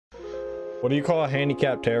What do you call a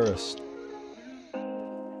handicapped terrorist?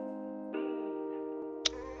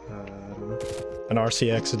 An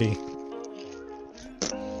RCXD.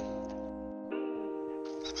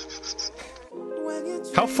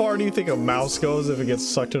 How far do you think a mouse goes if it gets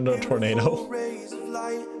sucked into a tornado?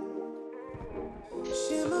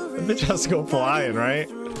 The bitch has to go flying, right?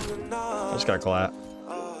 I just got clapped.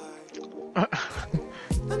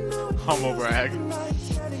 Humble brag.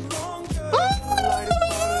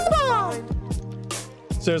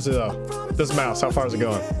 Seriously though, this mouse, how far is it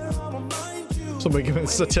going? Somebody give me the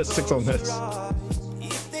statistics on this.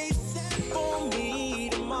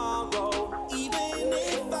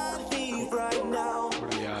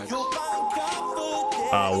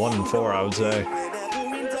 1 in 4, I would say.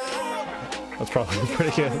 That's probably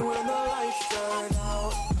pretty good.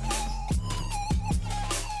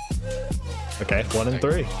 Okay, 1 in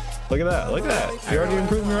 3. Look at that, look at that. You're already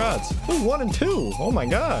improving your odds. Ooh, 1 in 2. Oh my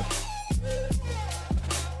god.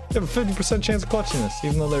 You have a 50% chance of clutching this,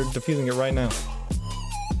 even though they're defusing it right now.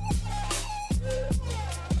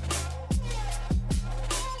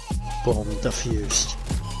 Boom, defused.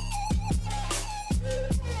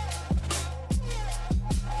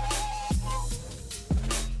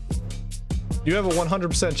 You have a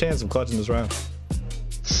 100% chance of clutching this round.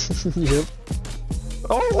 Yep.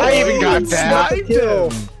 Oh, I even got that. Sniped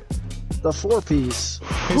him. The 4-piece.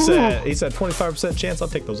 He said 25% chance. I'll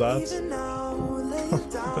take those odds.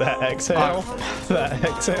 That exhale. That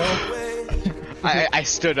exhale. I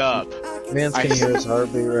stood up. Man's can hear his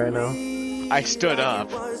heartbeat right now. I stood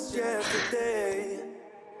up.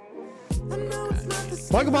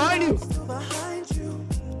 Michael, behind you!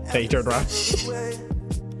 Hey, he turned around.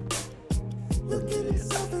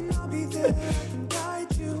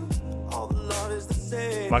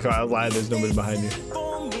 Michael, I lied. There's nobody behind you.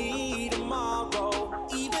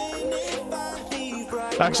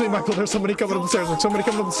 Actually, Michael, there's somebody coming up the stairs. There's somebody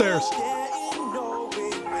coming up the stairs.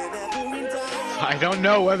 I don't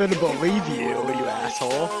know whether to believe you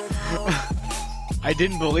asshole. I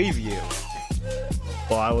didn't believe you.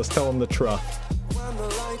 Well, I was telling the truth.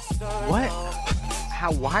 What?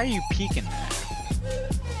 How? Why are you peeking that?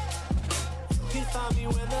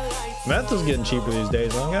 Meth is getting cheaper these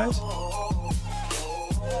days, huh, guys?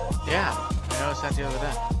 Yeah, I noticed that the other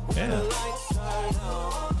day. Yeah.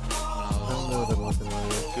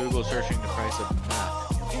 Google searching the price of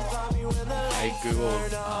meth.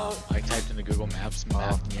 I typed into Google Maps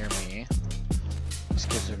meth near me. These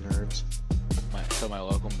kids are nerds. So my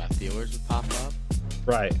local meth dealers would pop up.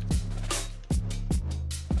 Right.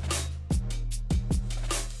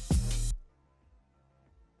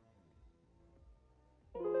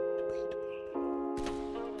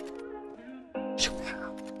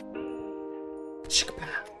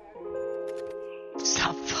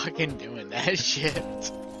 Stop fucking doing that shit.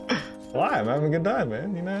 Why? I'm having a good time,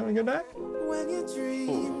 man. You not having a good time?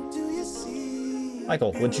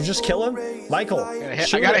 Michael, would you just kill him? Michael, I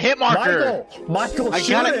got a hit marker. Michael,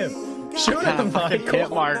 shoot him. Shoot him, Michael. Hit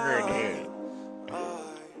marker, dude.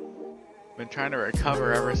 Been trying to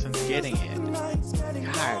recover ever since getting it.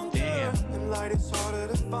 God damn.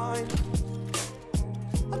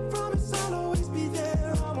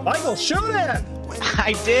 Michael, shoot him.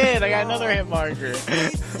 I did. I got another hit marker.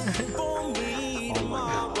 Oh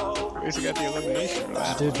my god. At least I got the elimination for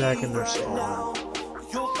that. Dude back in their spawn.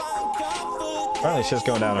 Apparently, it's just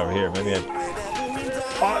going down over here. Maybe a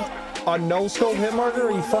no scope hit marker?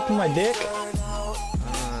 Are you fucking my dick? Yep.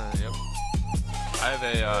 I have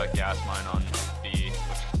a gas mine on B,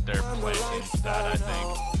 which they're planting that, I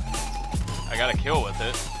think. I got a kill with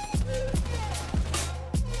it.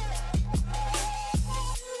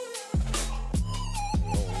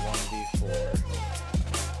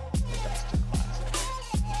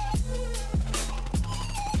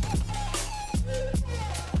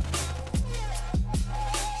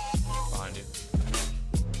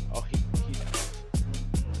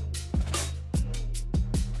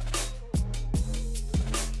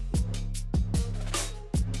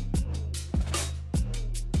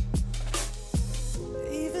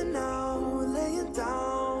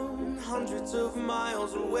 Hundreds of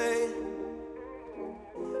miles away,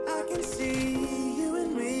 I can see you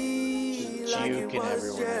and me like it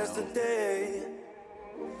was yesterday.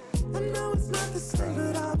 I know it's not the same,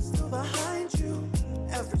 but I'm still behind you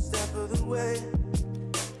every step of the way.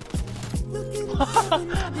 Looking up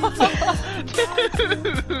and I'll be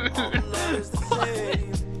there. All the love is the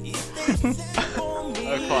same. If they say for me,